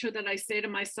mantra that I say to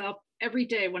myself every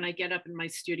day when I get up in my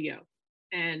studio,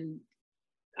 and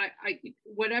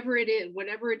whatever it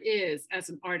is as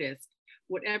an artist,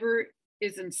 whatever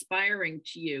is inspiring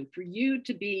to you, for you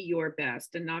to be your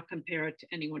best and not compare it to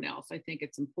anyone else. I think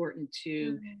it's important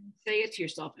to say it to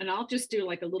yourself. And I'll just do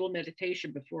like a little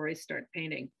meditation before I start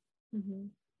painting,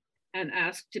 and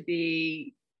ask to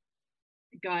be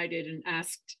guided and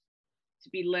asked to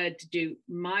be led to do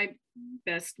my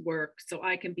best work, so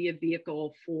I can be a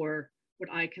vehicle for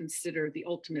what I consider the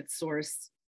ultimate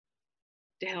source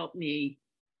to help me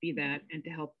be that and to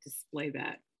help display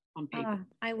that on paper.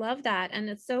 I love that. And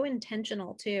it's so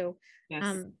intentional too.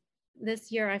 Yes.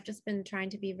 This year, I've just been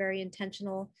trying to be very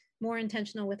intentional, more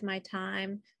intentional with my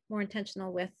time, more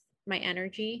intentional with my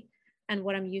energy and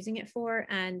what I'm using it for.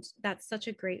 And that's such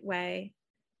a great way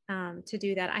to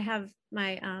do that. I have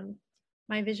my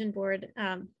vision board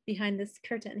behind this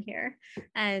curtain here.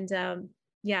 And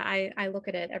yeah, I look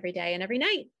at it every day and every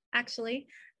night, actually.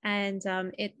 And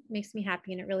it makes me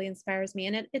happy and it really inspires me.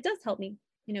 And it does help me,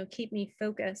 keep me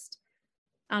focused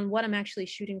on what I'm actually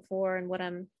shooting for and what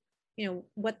I'm,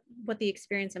 what the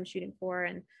experience I'm shooting for,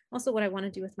 and also what I want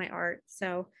to do with my art.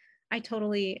 So I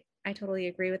totally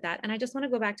agree with that. And I just want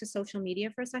to go back to social media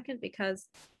for a second, because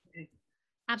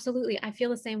absolutely, I feel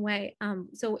the same way.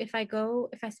 So if I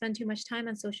spend too much time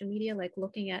on social media, like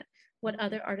looking at what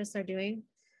other artists are doing,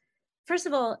 first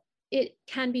of all, it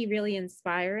can be really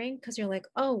inspiring, because you're like,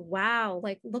 oh, wow,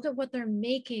 like look at what they're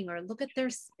making, or look at their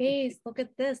space, look at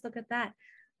this, look at that.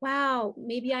 Wow,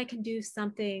 maybe I can do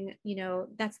something,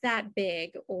 that's that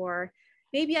big, or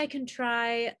maybe I can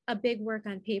try a big work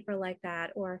on paper like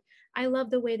that, or I love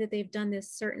the way that they've done this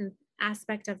certain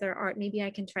aspect of their art. Maybe I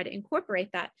can try to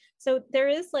incorporate that. So there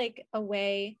is like a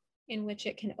way in which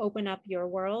it can open up your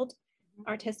world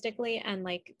artistically, and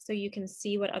like, so you can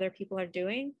see what other people are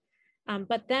doing.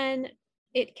 But then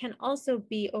it can also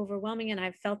be overwhelming. And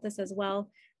I've felt this as well,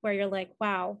 where you're like,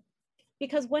 wow,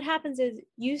 because what happens is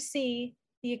you see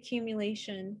the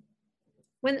accumulation.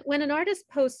 When an artist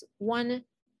posts one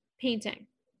painting,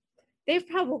 they've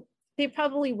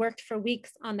probably worked for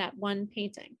weeks on that one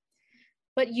painting.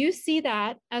 But you see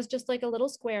that as just like a little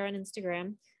square on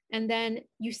Instagram. And then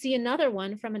you see another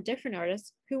one from a different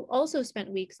artist who also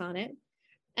spent weeks on it.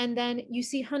 And then you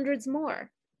see hundreds more,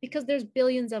 because there's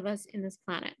billions of us in this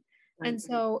planet. Right. And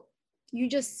so you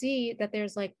just see that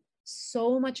there's like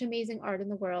so much amazing art in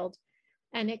the world.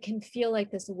 And it can feel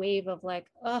like this wave of like,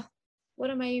 oh,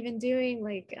 what am I even doing?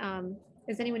 Like,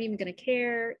 is anyone even going to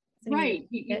care? Right.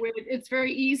 It's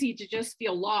very easy to just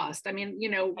feel lost. I mean,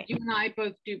 you and I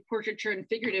both do portraiture and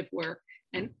figurative work.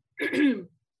 And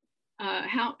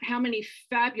how many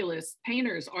fabulous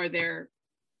painters are there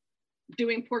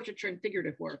doing portraiture and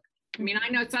figurative work? I mean, I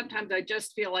know sometimes I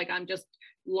just feel like I'm just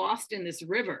lost in this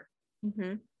river.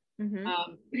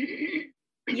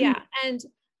 Yeah.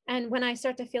 And when I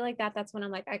start to feel like that, that's when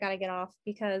I'm like, I got to get off,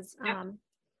 because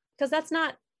that's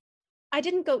not, I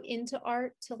didn't go into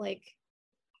art to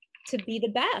be the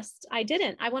best. I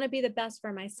want to be the best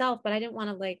for myself, but I didn't want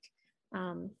to like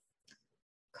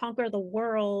conquer the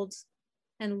world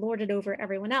and lord it over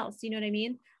everyone else. You know what I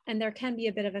mean? And there can be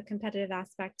a bit of a competitive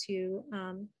aspect to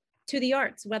the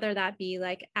arts, whether that be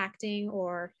like acting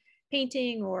or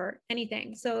painting or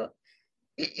anything. So,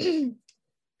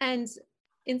 and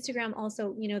Instagram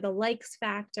also, the likes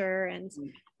factor and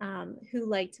who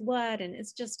liked what, and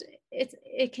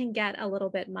it can get a little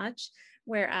bit much.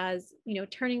 Whereas,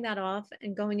 turning that off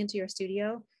and going into your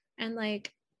studio and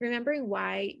like remembering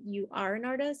why you are an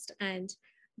artist and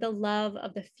the love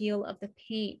of the feel of the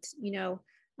paint,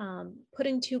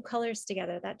 putting two colors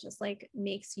together that just like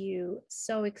makes you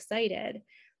so excited,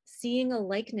 seeing a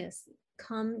likeness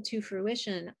come to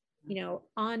fruition,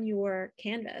 on your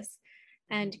canvas,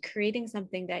 and creating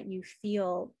something that you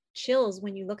feel chills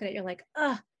when you look at it. You're like,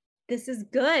 oh, this is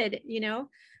good.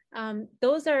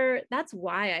 That's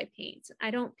why I paint.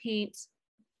 I don't paint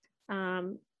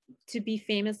to be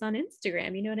famous on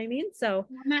Instagram. You know what I mean? So,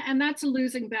 and that's a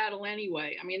losing battle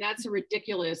anyway. I mean, that's a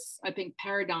ridiculous, I think,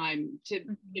 paradigm to,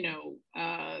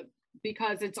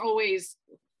 because it's always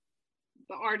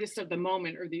the artist of the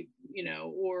moment, or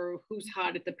or who's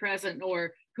hot at the present,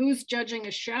 or who's judging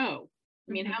a show.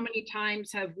 I mean, how many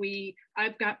times have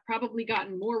I've probably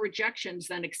gotten more rejections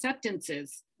than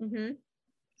acceptances.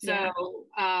 So,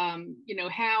 how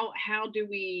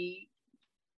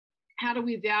do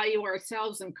we value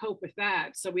ourselves and cope with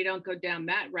that, so we don't go down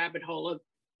that rabbit hole of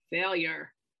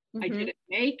failure? I didn't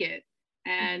make it.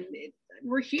 And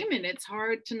we're human. It's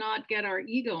hard to not get our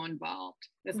ego involved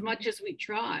as much as we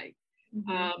try.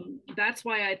 That's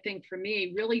why I think for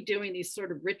me, really doing these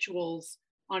sort of rituals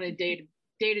on a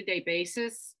day-to-day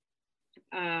basis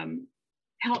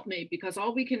help me, because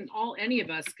all any of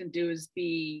us can do is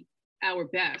be our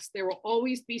best. There will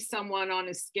always be someone on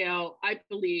a scale, I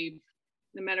believe,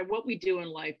 no matter what we do in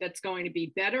life, that's going to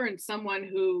be better, and someone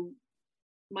who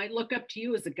might look up to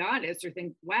you as a goddess or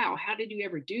think, wow, how did you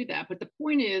ever do that? But the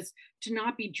point is to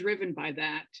not be driven by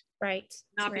that. Right.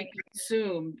 Not be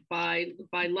consumed by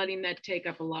letting that take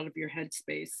up a lot of your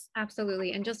headspace.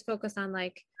 Absolutely. And just focus on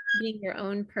like being your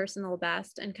own personal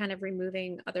best and kind of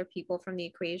removing other people from the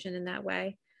equation in that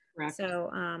way. Correct.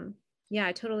 So yeah,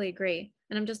 I totally agree.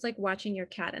 And I'm just like watching your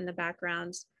cat in the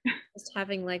background, just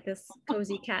having like this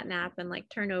cozy cat nap and like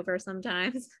turnover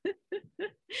sometimes.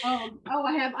 I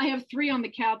have 3 on the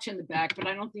couch in the back, but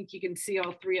I don't think you can see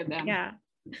all 3 of them. Yeah.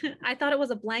 I thought it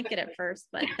was a blanket at first,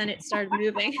 but then it started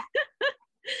moving.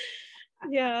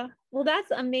 Yeah. Well,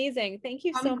 that's amazing. Thank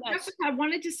you so much. Jessica, I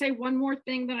wanted to say one more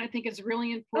thing that I think is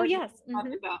really important. Oh, yes.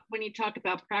 About when you talk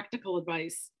about practical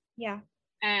advice. Yeah.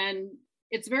 And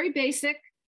it's very basic,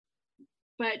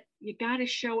 but you got to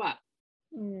show up.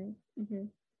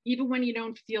 Even when you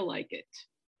don't feel like it.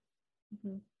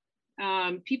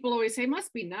 People always say,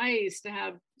 must be nice to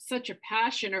have such a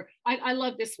passion, or I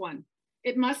love this one.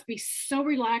 It must be so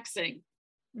relaxing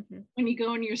when you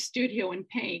go in your studio and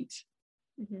paint.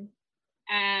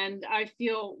 And I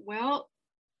feel, well,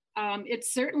 it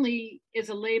certainly is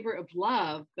a labor of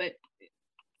love, but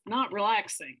not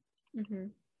relaxing.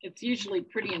 It's usually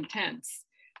pretty intense.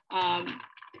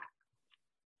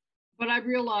 But I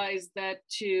realized that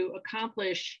to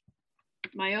accomplish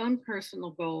my own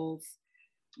personal goals,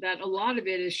 that a lot of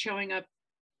it is showing up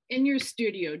in your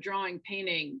studio, drawing,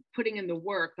 painting, putting in the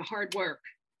work, the hard work,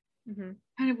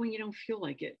 kind of when you don't feel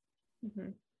like it.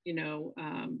 You know,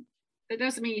 that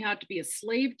doesn't mean you have to be a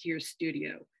slave to your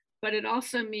studio, but it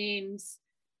also means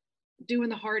doing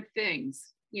the hard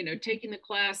things, you know, taking the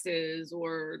classes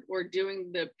or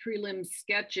doing the prelim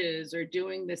sketches or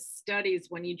doing the studies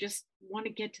when you just want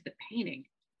to get to the painting.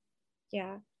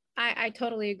 Yeah, I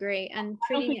totally agree. And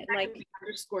treating it like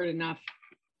underscored enough.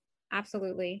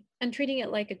 Absolutely. And treating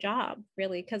it like a job,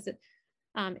 really, because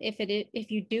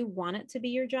if you do want it to be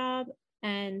your job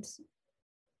and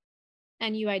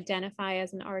you identify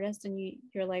as an artist and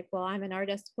you're like, well, I'm an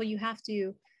artist, well, you have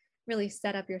to really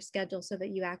set up your schedule so that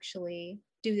you actually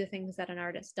do the things that an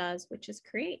artist does, which is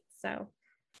create. So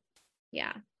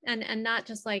yeah. And not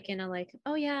just like, you know, like,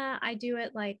 oh yeah, I do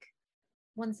it like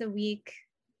once a week,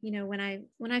 you know, when I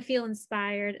feel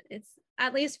inspired. It's,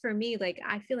 at least for me, like,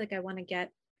 I feel like I want to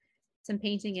get some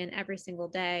painting in every single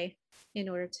day in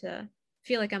order to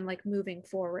feel like I'm like moving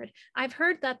forward. I've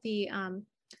heard that you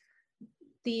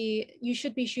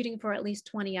should be shooting for at least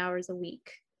 20 hours a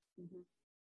week.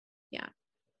 Yeah.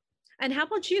 And how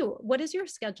about you? What is your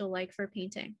schedule like for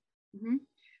painting?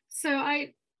 So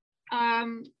I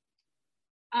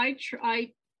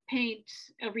paint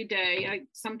every day. I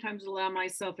sometimes allow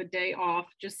myself a day off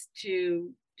just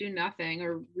to do nothing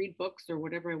or read books or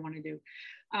whatever I want to do.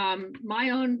 My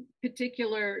own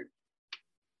particular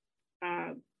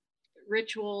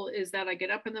ritual is that I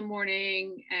get up in the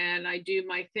morning and I do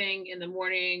my thing in the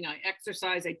morning. I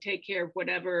exercise, I take care of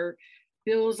whatever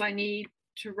bills I need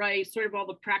to write, sort of all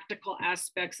the practical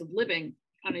aspects of living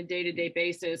on a day-to-day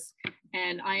basis.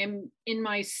 And I am in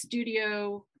my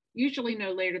studio usually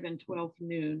no later than 12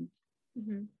 noon.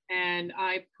 And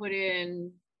I put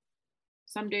in,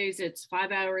 some days it's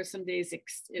 5 hours, some days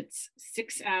it's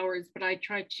 6 hours, but I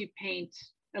try to paint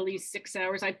at least 6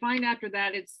 hours. I find after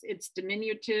that it's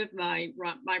diminutive. My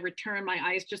return, my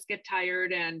eyes just get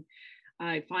tired, and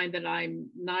I find that I'm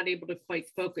not able to quite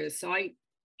focus. So I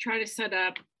try to set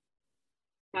up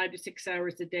 5 to 6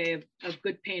 hours a day of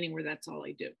good painting where that's all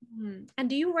I do. And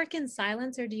do you work in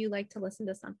silence or do you like to listen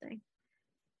to something?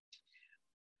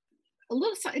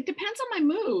 It depends on my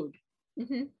mood.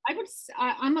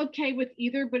 I'm okay with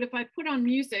either, but if I put on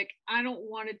music, I don't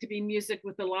want it to be music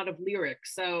with a lot of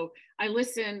lyrics. So I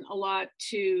listen a lot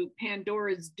to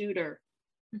Pandora's Deuter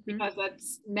because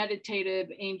that's meditative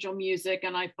angel music.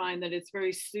 And I find that it's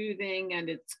very soothing and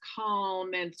it's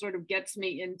calm and sort of gets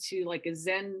me into like a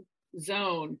Zen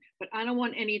zone. But I don't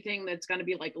want anything that's going to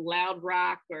be like loud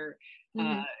rock or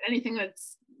anything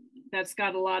that's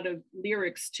got a lot of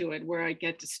lyrics to it where I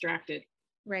get distracted.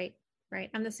 Right.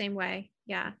 I'm the same way.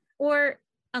 Yeah. Or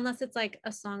unless it's like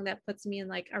a song that puts me in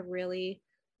like a really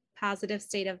positive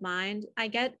state of mind, I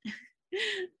get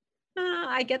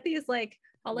these like,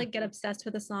 I'll like get obsessed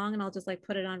with a song and I'll just like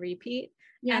put it on repeat.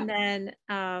 And then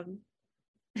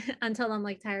until I'm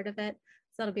like tired of it.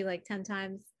 So it'll be like 10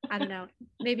 times I don't know.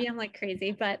 Maybe I'm like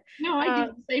crazy, but no, I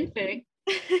do the same thing.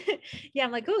 yeah,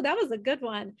 I'm like, oh, that was a good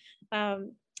one.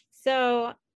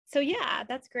 So yeah,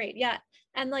 that's great. Yeah.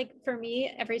 And like for me,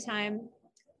 every time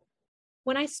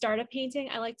when I start a painting,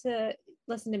 I like to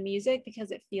listen to music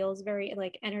because it feels very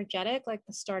like energetic, like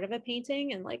the start of a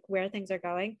painting and like where things are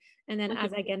going. And then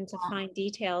as I get into fine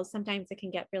details, sometimes it can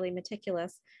get really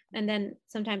meticulous. And then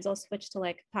sometimes I'll switch to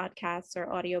like podcasts or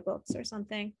audiobooks or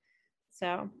something.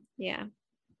 So yeah,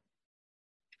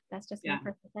 that's just my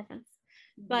personal preference.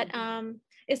 But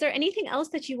is there anything else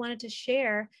that you wanted to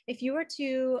share? If you were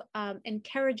to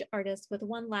encourage artists with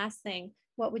one last thing,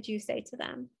 what would you say to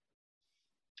them?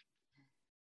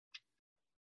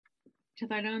 To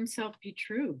thine own self be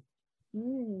true.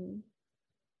 And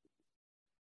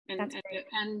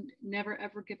never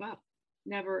ever give up.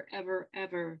 Never ever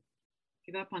ever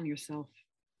give up on yourself.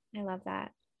 I love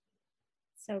that.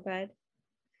 So good.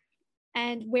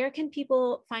 And where can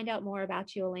people find out more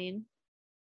about you, Alayne?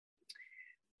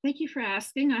 Thank you for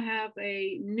asking. I have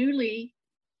a newly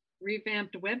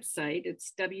revamped website.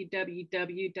 It's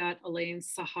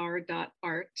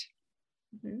www.alaynesahar.art.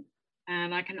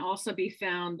 And I can also be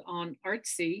found on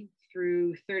Artsy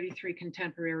through 33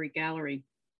 Contemporary Gallery.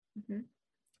 And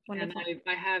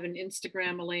I have an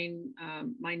Instagram, Alayne,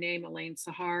 my name, Alayne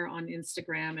Sahar, on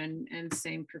Instagram, and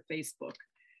same for Facebook.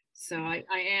 So I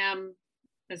am,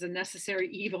 as a necessary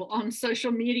evil on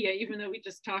social media, even though we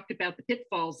just talked about the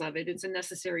pitfalls of it, it's a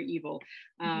necessary evil.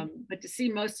 But to see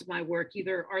most of my work,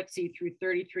 either Artsy through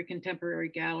 33 Contemporary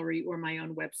Gallery or my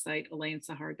own website,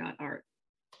 AlayneSahar.art.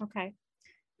 Okay.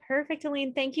 Perfect,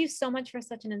 Alayne. Thank you so much for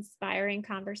such an inspiring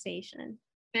conversation.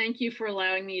 Thank you for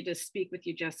allowing me to speak with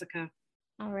you, Jessica.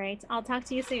 All right. I'll talk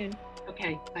to you soon.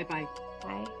 Okay. Bye-bye.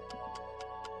 Bye.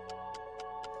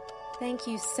 Thank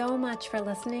you so much for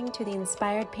listening to the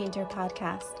Inspired Painter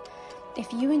podcast.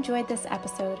 If you enjoyed this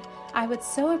episode, I would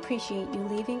so appreciate you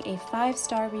leaving a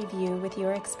 5-star review with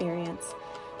your experience.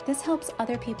 This helps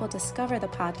other people discover the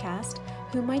podcast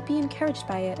who might be encouraged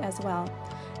by it as well.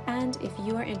 And if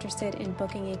you are interested in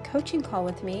booking a coaching call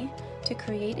with me to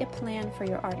create a plan for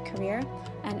your art career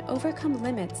and overcome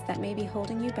limits that may be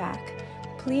holding you back,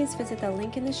 please visit the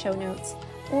link in the show notes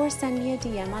or send me a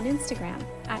DM on Instagram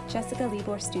at Jessica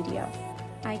Libor Studio.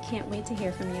 I can't wait to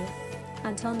hear from you.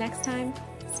 Until next time,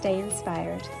 stay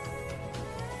inspired.